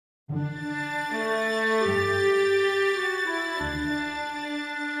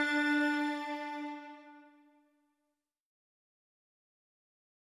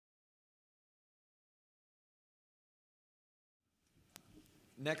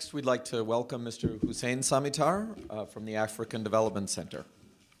Next, we'd like to welcome Mr. Hussein Samatar from the African Development Center.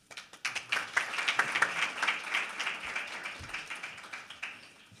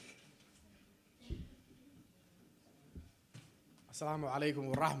 Assalamu alaikum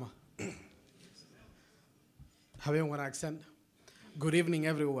wa rahmah. Habeen wanaagsan. Good evening,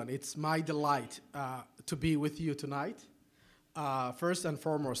 everyone. It's my delight to be with you tonight. First and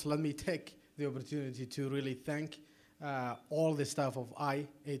foremost, let me take the opportunity to really thank all the staff of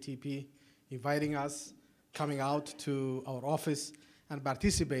IATP inviting us, coming out to our office, and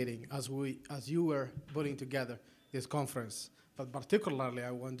participating as you were putting together this conference. But particularly,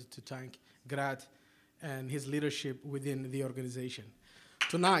 I wanted to thank Grad and his leadership within the organization.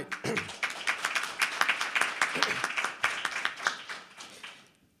 Tonight,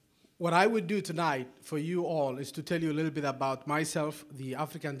 what I would do tonight for you all is to tell you a little bit about myself, the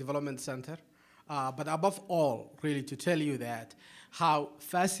African Development Center, but above all, really to tell you that how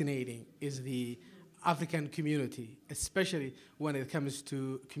fascinating is the African community, especially when it comes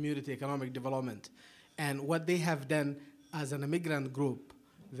to community economic development, and what they have done as an immigrant group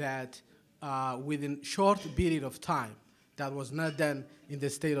that within short period of time that was not done in the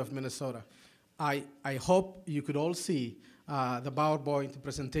state of Minnesota. I hope you could all see the PowerPoint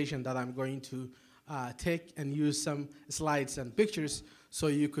presentation that I'm going to take and use some slides and pictures so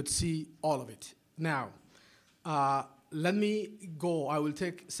you could see all of it. Now, let me go. I will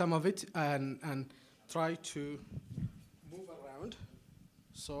take some of it and try to move around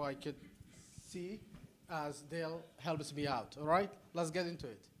so I could see as Dale helps me out. All right? Let's get into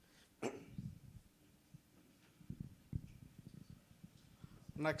it.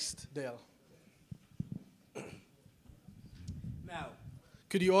 Next, Dale. Now,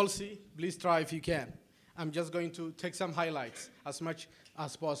 could you all see? Please try if you can. I'm just going to take some highlights as much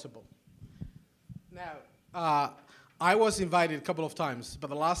as possible. Now, I was invited a couple of times, but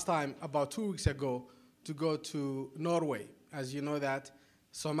the last time, about 2 weeks ago, to go to Norway. As you know that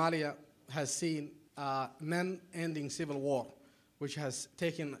Somalia has seen a non-ending civil war, which has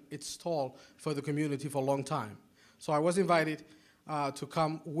taken its toll for the community for a long time. So I was invited to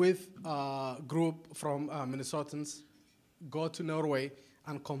come with a group from Minnesotans, go to Norway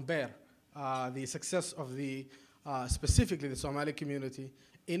and compare the success of the, specifically the Somali community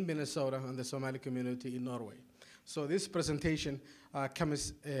in Minnesota and the Somali community in Norway. So this presentation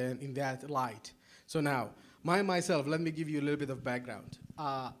comes in that light. So now, myself, let me give you a little bit of background.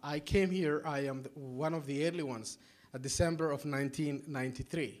 I came here, I am one of the early ones, December of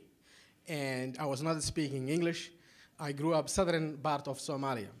 1993. And I was not speaking English. I grew up southern part of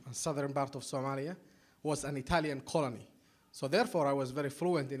Somalia. And southern part of Somalia was an Italian colony. So therefore, I was very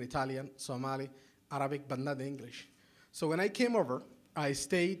fluent in Italian, Somali, Arabic, but not English. So when I came over, I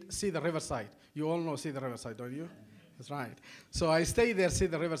stayed, see the riverside. You all know see the riverside, don't you? That's right. So I stayed there, see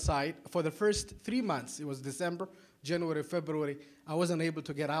the riverside. For the first 3 months, it was December, January, February, I wasn't able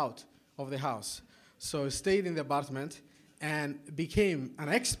to get out of the house. So I stayed in the apartment and became an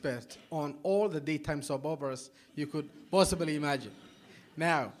expert on all the daytime soap operas you could possibly imagine.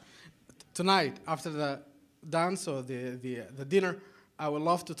 Now, tonight, after the dance or the dinner, I would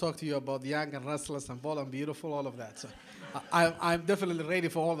love to talk to you about the Young and Restless and Bold and Beautiful, all of that. So I'm definitely ready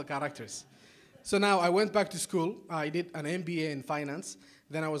for all the characters. So now I went back to school. I did an MBA in finance.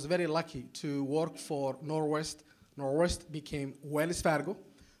 Then I was very lucky to work for Norwest. Norwest became Wells Fargo.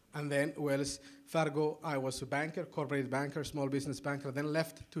 And then Wells Fargo, I was a banker, corporate banker, small business banker, then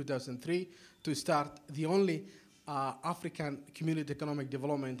left 2003 to start the only African community economic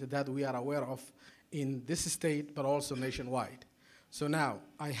development that we are aware of in this state, but also nationwide. So now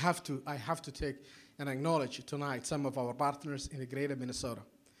I have to take and acknowledge tonight some of our partners in the greater Minnesota.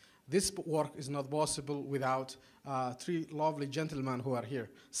 This work is not possible without three lovely gentlemen who are here.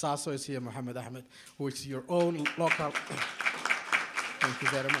 Sasso is here, Mohammed Ahmed, who is your own local. Thank you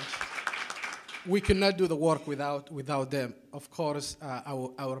very much. We cannot do the work without them. Of course,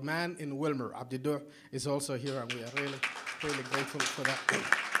 our man in Wilmer, Abdidur, is also here, and we are really, really grateful for that.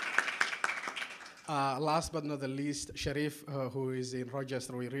 Last but not the least, Sharif, who is in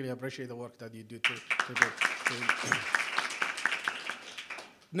Rochester. We really appreciate the work that you do today.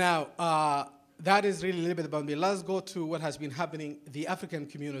 Now, that is really a little bit about me. Let's go to what has been happening, the African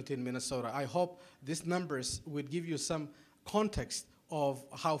community in Minnesota. I hope these numbers would give you some context of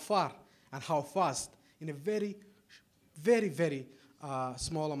how far and how fast, in a very, very, very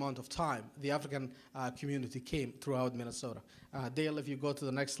small amount of time, the African community came throughout Minnesota. Dale, if you go to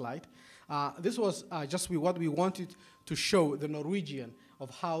the next slide. This was just what we wanted to show the Norwegian of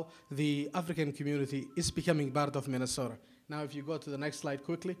how the African community is becoming part of Minnesota. Now, if you go to the next slide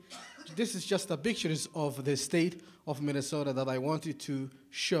quickly, this is just the pictures of the state of Minnesota that I wanted to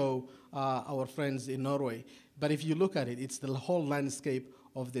show our friends in Norway. But if you look at it, it's the whole landscape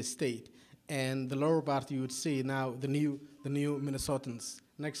of the state. And the lower part, you would see now the new Minnesotans.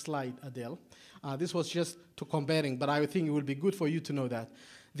 Next slide, Adele. This was just to comparing, but I think it would be good for you to know that.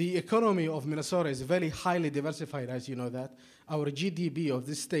 The economy of Minnesota is very highly diversified, as you know that. Our GDP of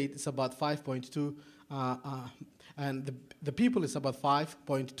this state is about 5.2, and the people is about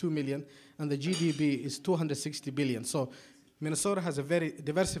 5.2 million, and the GDP is 260 billion. So Minnesota has a very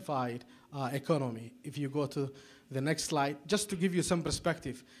diversified economy. If you go to the next slide, just to give you some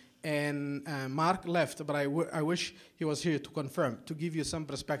perspective, and Mark left, but I wish he was here to confirm, to give you some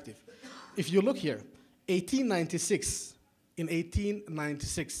perspective. If you look here, 1896, in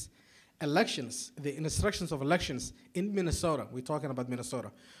 1896, elections, the instructions of elections in Minnesota, we're talking about Minnesota,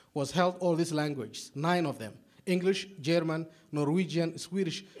 was held all these languages, 9 of them: English, German, Norwegian,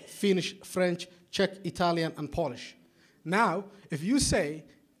 Swedish, Finnish, French, Czech, Italian, and Polish. Now, if you say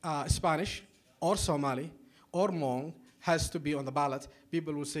Spanish or Somali or Hmong has to be on the ballot,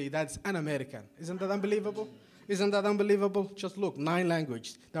 people will say that's un-American. Isn't that unbelievable? Isn't that unbelievable? Just look, 9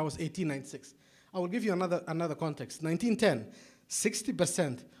 languages. That was 1896. I will give you another context. 1910,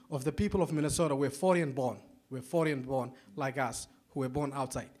 60% of the people of Minnesota were foreign born. Were foreign born like us, who were born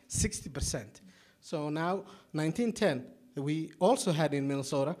outside. 60%. So now, 1910, we also had in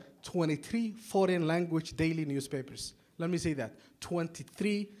Minnesota 23 foreign language daily newspapers. Let me say that,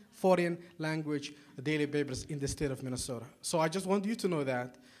 23 foreign language daily papers in the state of Minnesota. So I just want you to know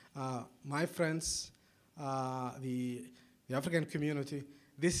that, my friends, the African community,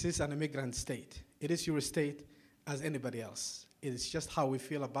 this is an immigrant state. It is your state as anybody else. It is just how we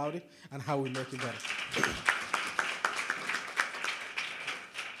feel about it and how we make it better.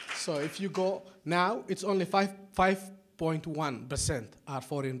 So if you go now, it's only 5.1% are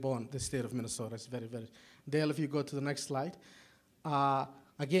foreign born, the state of Minnesota. It's very, very. Dale, if you go to the next slide.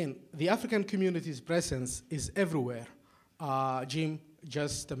 Again, the African community's presence is everywhere. Jim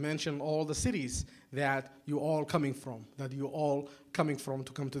just mentioned all the cities that you all coming from,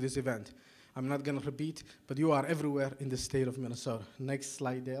 to come to this event. I'm not going to repeat, but you are everywhere in the state of Minnesota. Next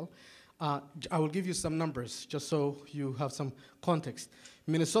slide, Dale. I will give you some numbers just so you have some context.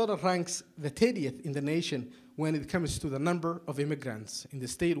 Minnesota ranks the 30th in the nation when it comes to the number of immigrants. In the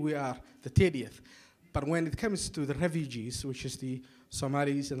state, we are the 30th. But when it comes to the refugees, which is the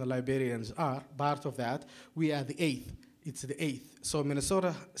Somalis and the Liberians are part of that, we are the 8th. It's the 8th. So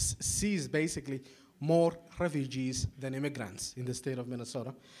Minnesota sees basically more refugees than immigrants in the state of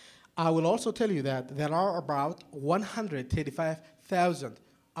Minnesota. I will also tell you that there are about 135,000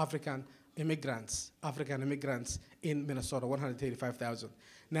 African immigrants in Minnesota, 135,000.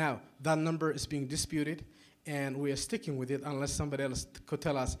 Now, that number is being disputed, and we are sticking with it unless somebody else could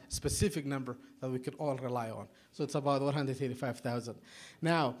tell us a specific number that we could all rely on. So it's about 185,000.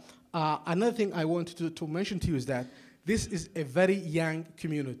 Now, another thing I want to mention to you is that this is a very young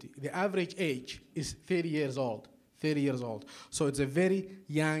community. The average age is 30 years old. 30 years old. So it's a very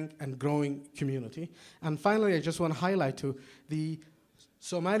young and growing community. And finally, I just want to highlight too, the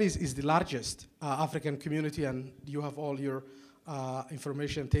Somalis is the largest African community, and you have all your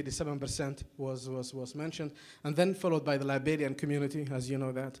information. 37% was mentioned, and then followed by the Liberian community. As you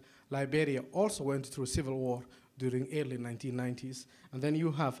know that Liberia also went through civil war during early 1990s, and then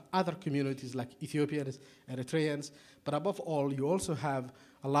you have other communities like Ethiopians, Eritreans, but above all, you also have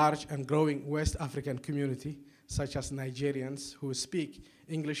a large and growing West African community, such as Nigerians who speak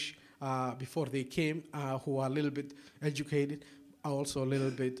English before they came, who are a little bit educated, also a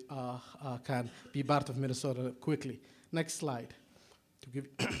little bit can be part of Minnesota quickly. Next slide.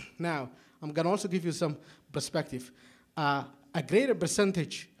 Now, I'm going to also give you some perspective. A greater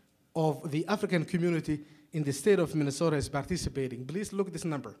percentage of the African community in the state of Minnesota is participating. Please look at this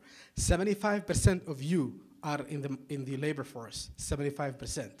number. 75% of you are in the labor force,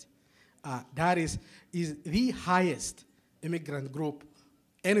 75%. That is the highest immigrant group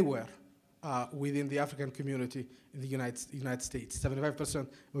anywhere within the African community in the United States. 75%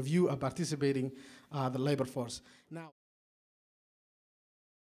 of you are participating the labor force. Now.